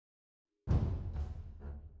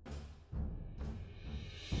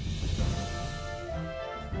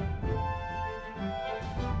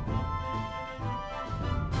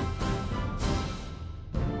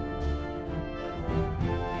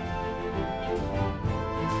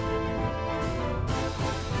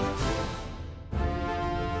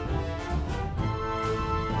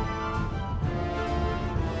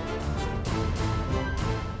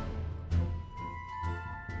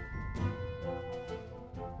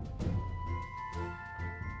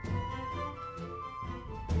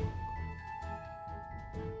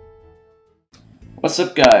What's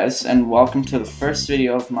up guys, and welcome to the first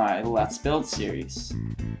video of my Let's Build series.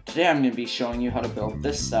 Today I'm going to be showing you how to build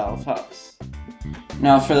this style of house.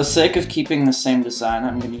 Now for the sake of keeping the same design,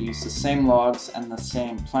 I'm going to use the same logs and the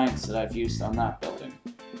same planks that I've used on that building.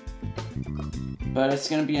 But it's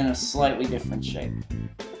going to be in a slightly different shape.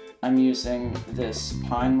 I'm using this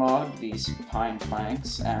pine log, these pine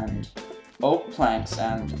planks, and oak planks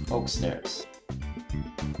and oak stairs.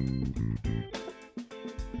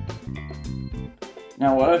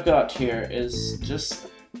 Now what I've got here is just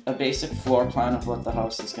a basic floor plan of what the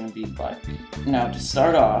house is going to be like. Now to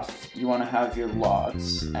start off, you want to have your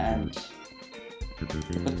logs and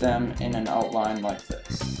put them in an outline like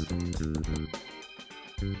this.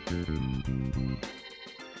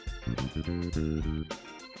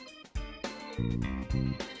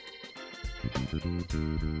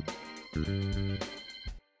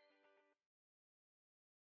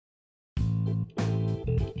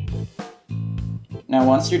 Now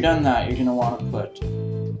once you're done that, you're going to want to put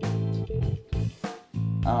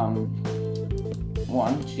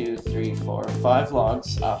 1, 2, 3, 4, 5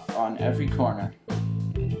 logs up on every corner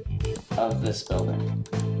of this building.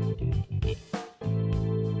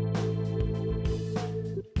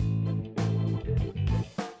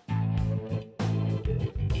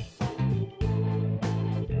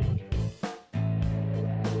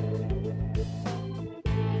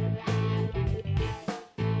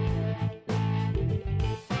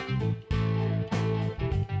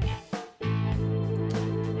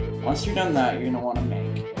 Once you're done that, you're going to want to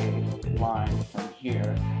make a line from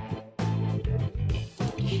here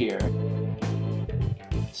to here.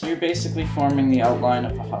 So you're basically forming the outline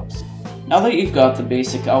of a house. Now that you've got the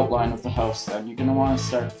basic outline of the house, then you're going to want to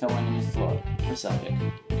start filling in the floor. Where's that big?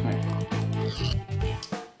 Come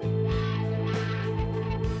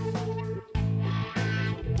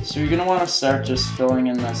here. So you're going to want to start just filling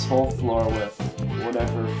in this whole floor with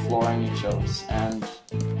whatever flooring you chose, and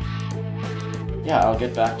yeah, I'll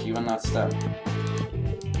get back to you when that's done.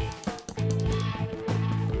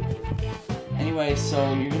 Anyway,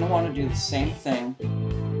 so you're going to want to do the same thing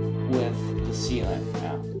with the ceiling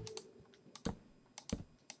now.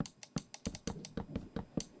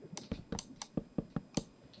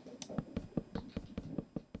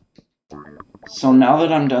 So now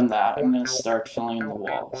that I'm done that, I'm going to start filling in the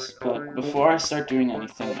walls. But before I start doing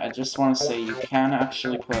anything, I just want to say you can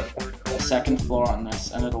actually put a second floor on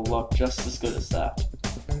this and it'll look just as good as that.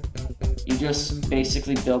 You just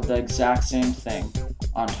basically build the exact same thing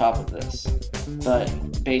on top of this,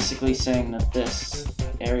 but basically saying that this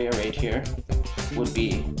area right here would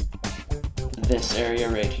be this area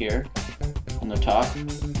right here on the top.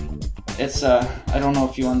 It's I don't know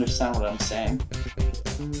if you understand what I'm saying.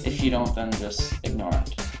 If you don't, then just ignore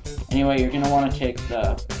it. Anyway, you're going to want to take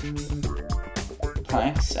the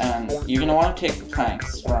planks, and you're going to want to take the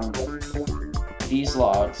planks from these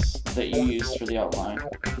logs that you used for the outline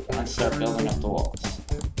and start building up the walls.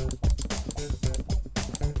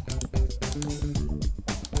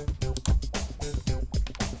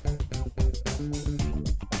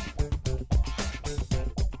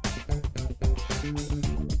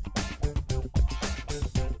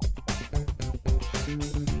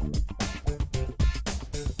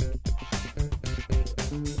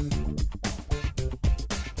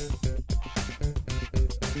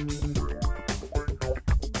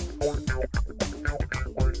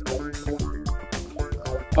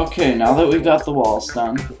 Okay, now that we've got the walls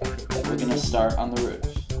done, we're going to start on the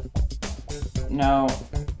roof. Now,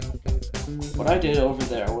 what I did over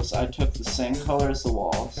there was I took the same color as the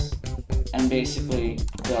walls and basically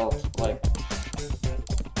built like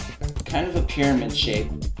kind of a pyramid shape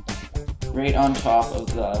right on top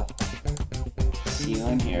of the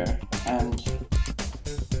ceiling here, and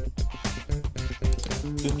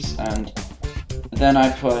then I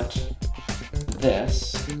put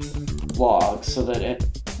this log so that it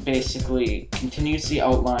basically continues the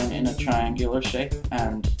outline in a triangular shape,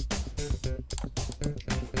 and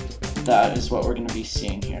that is what we're going to be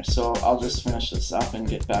seeing here. So I'll just finish this up and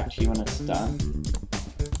get back to you when it's done.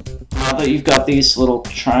 Now that you've got these little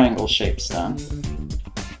triangle shapes done,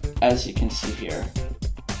 as you can see here,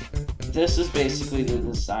 this is basically the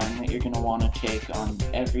design that you're going to want to take on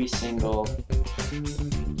every single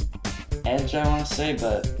edge, I want to say,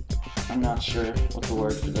 but I'm not sure what the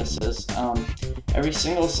word for this is. Every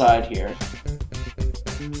single side here,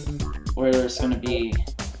 where there's going to be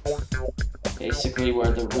basically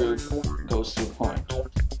where the roof goes to a point.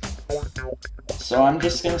 So I'm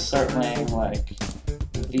just going to start laying like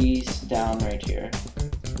these down right here.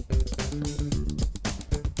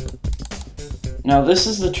 Now this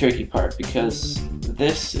is the tricky part, because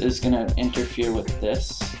this is going to interfere with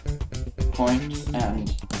this point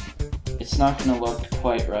and it's not going to look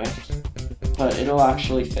quite right, but it'll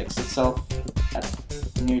actually fix itself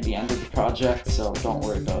near the end of the project, so don't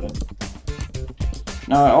worry about it.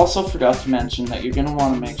 Now, I also forgot to mention that you're going to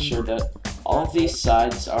want to make sure that all of these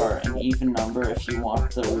sides are an even number if you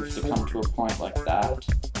want the roof to come to a point like that,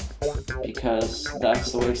 because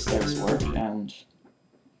that's the way stairs work, and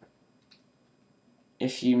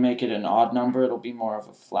if you make it an odd number, it'll be more of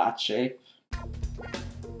a flat shape.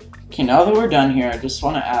 Okay, now that we're done here, I just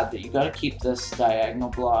want to add that you got to keep this diagonal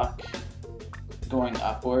block going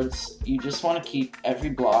upwards. You just want to keep every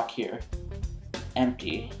block here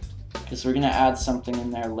empty, because we're going to add something in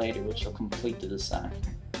there later which will complete the design.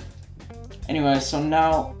 Anyway, so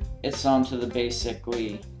now it's on to the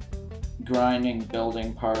basically grinding,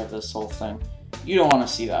 building part of this whole thing. You don't want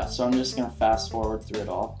to see that, so I'm just going to fast forward through it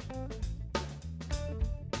all.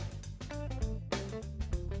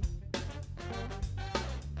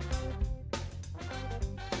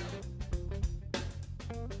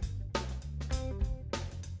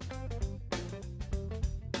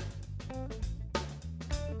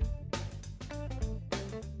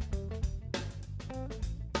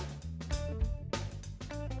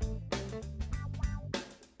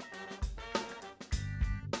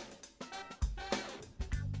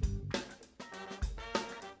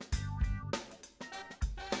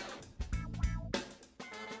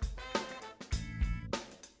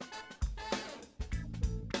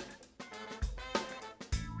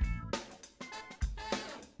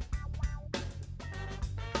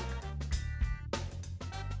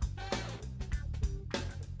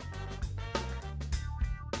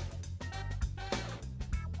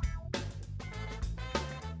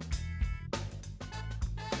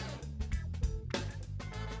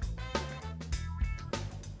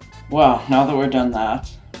 Well, now that we're done that,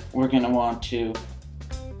 we're going to want to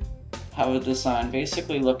have a design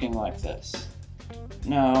basically looking like this.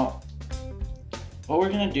 Now, what we're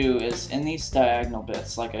going to do is in these diagonal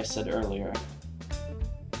bits, like I said earlier,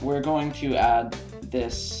 we're going to add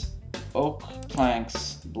this oak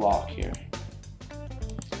planks block here.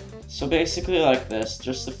 So basically like this,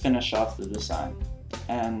 just to finish off the design.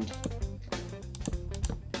 And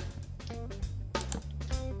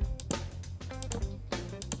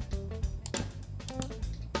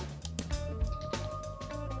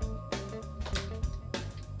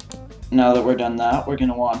now that we're done that, we're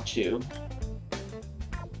going to want to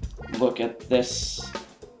look at this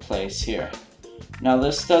place here. Now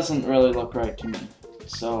this doesn't really look right to me,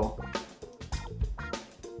 so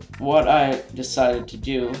what I decided to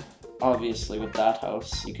do, obviously with that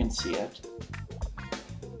house, you can see it,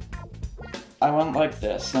 I went like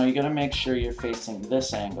this. Now you gotta make sure you're facing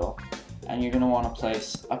this angle, and you're gonna want to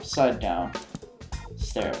place upside down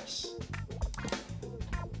stairs.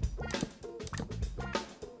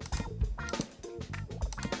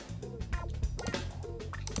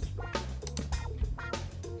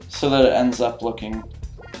 So that it ends up looking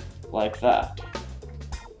like that.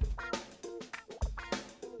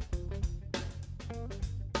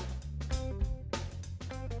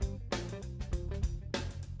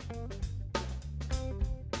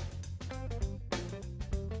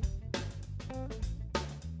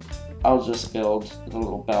 I'll just build the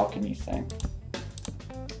little balcony thing.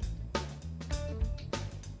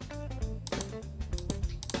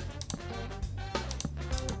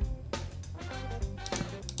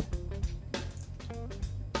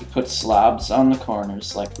 Put slabs on the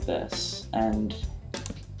corners like this, and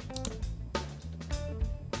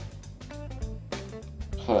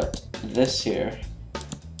put this here,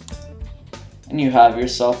 and you have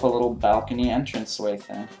yourself a little balcony entranceway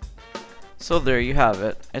thing. So there you have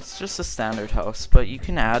it. It's just a standard house, but you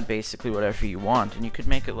can add basically whatever you want, and you could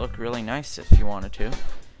make it look really nice if you wanted to.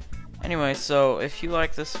 Anyway, so if you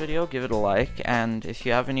like this video, give it a like, and if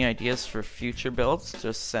you have any ideas for future builds,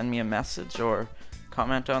 just send me a message or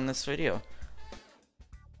comment on this video.